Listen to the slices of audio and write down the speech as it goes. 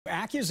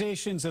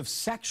Accusations of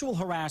sexual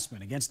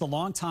harassment against the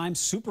longtime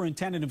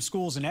superintendent of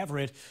schools in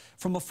Everett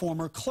from a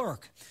former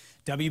clerk.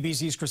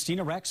 WBZ's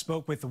Kristina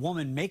spoke with the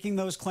woman making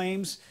those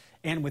claims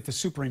and with the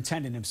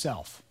superintendent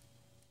himself.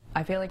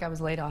 I feel like I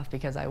was laid off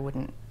because I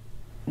wouldn't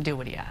do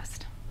what he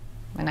asked,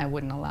 and I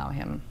wouldn't allow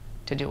him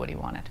to do what he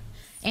wanted.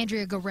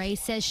 Andrea Garay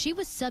says she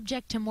was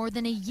subject to more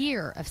than a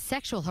year of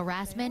sexual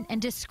harassment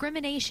and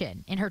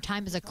discrimination in her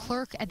time as a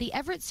clerk at the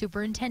Everett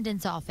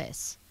Superintendent's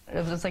office.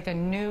 It was like a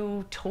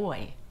new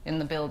toy in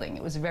the building.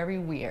 It was very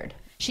weird.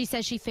 She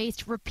says she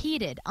faced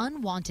repeated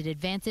unwanted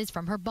advances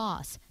from her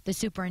boss, the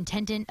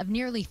superintendent of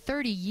nearly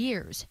 30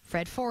 years,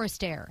 Fred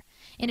Forrester.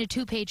 In a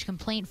 2-page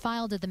complaint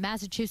filed at the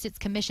Massachusetts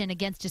Commission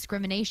Against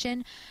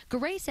Discrimination,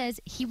 Garay says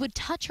he would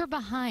touch her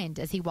behind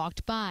as he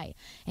walked by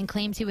and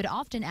claims he would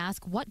often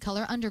ask what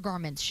color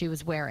undergarments she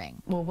was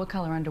wearing. Well, what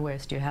color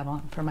underwears do you have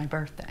on for my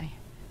birthday?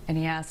 And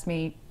he asked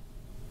me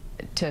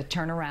to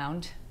turn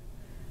around,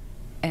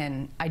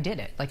 and I did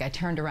it. Like, I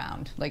turned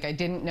around. Like, I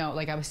didn't know.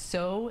 Like, I was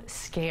so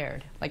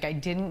scared. Like, I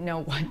didn't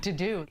know what to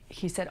do.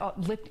 He said, oh,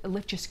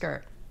 lift your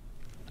skirt.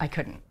 I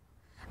couldn't.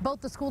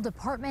 Both the school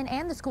department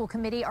and the school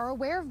committee are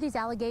aware of these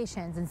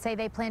allegations and say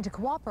they plan to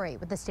cooperate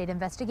with the state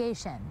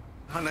investigation.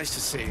 How nice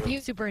to see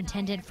you.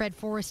 Superintendent Fred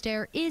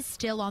Forrester is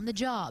still on the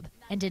job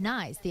and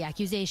denies the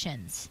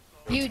accusations.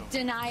 You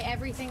deny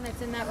everything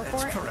that's in that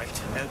report? That's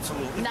correct.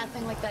 Absolutely.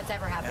 Nothing like that's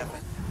ever happened?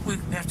 We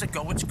have to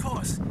go its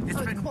course. It's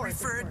been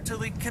referred to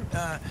the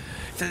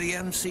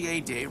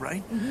MCAD,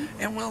 right?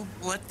 And we'll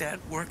let that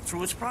work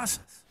through its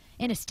process.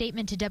 In a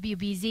statement to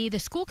WBZ, the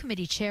school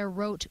committee chair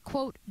wrote,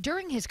 quote,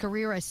 during his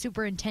career as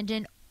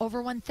superintendent,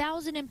 over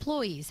 1,000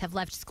 employees have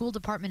left school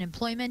department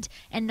employment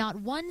and not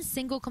one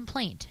single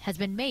complaint has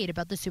been made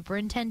about the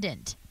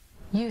superintendent.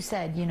 You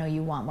said, you know,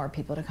 you want more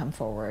people to come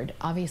forward.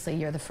 Obviously,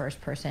 you're the first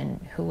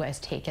person who has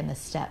taken the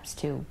steps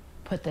to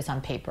put this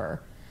on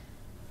paper.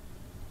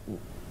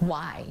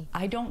 Why?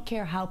 I don't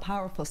care how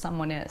powerful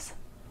someone is.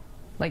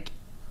 Like,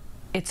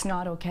 it's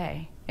not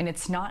okay, and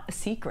it's not a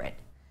secret.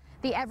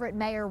 The Everett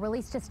mayor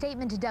released a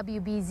statement to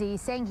WBZ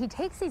saying he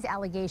takes these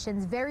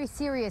allegations very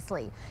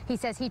seriously. He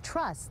says he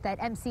trusts that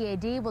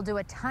MCAD will do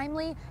a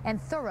timely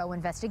and thorough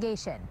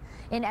investigation.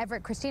 In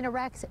Everett, Kristina,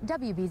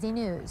 WBZ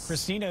News.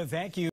 Kristina, thank you.